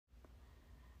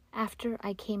After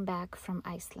I came back from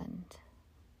Iceland.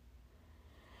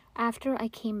 After I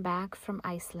came back from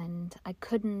Iceland, I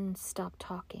couldn't stop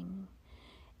talking.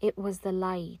 It was the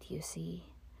light, you see,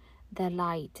 the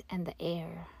light and the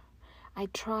air. I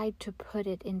tried to put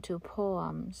it into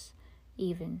poems,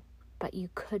 even, but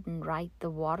you couldn't write the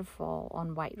waterfall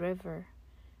on White River,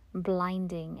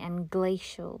 blinding and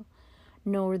glacial,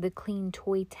 nor the clean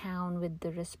toy town with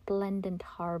the resplendent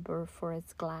harbor for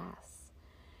its glass.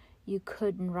 You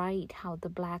couldn't write how the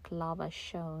black lava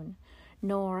shone,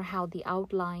 nor how the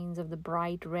outlines of the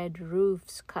bright red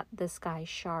roofs cut the sky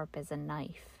sharp as a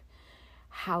knife,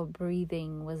 how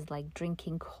breathing was like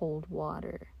drinking cold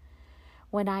water.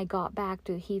 When I got back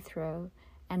to Heathrow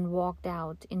and walked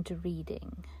out into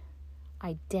Reading,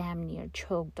 I damn near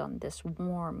choked on this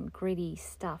warm, gritty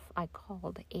stuff I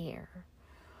called air.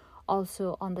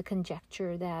 Also on the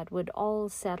conjecture that would all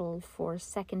settle for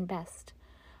second best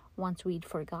once we'd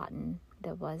forgotten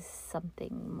there was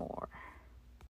something more.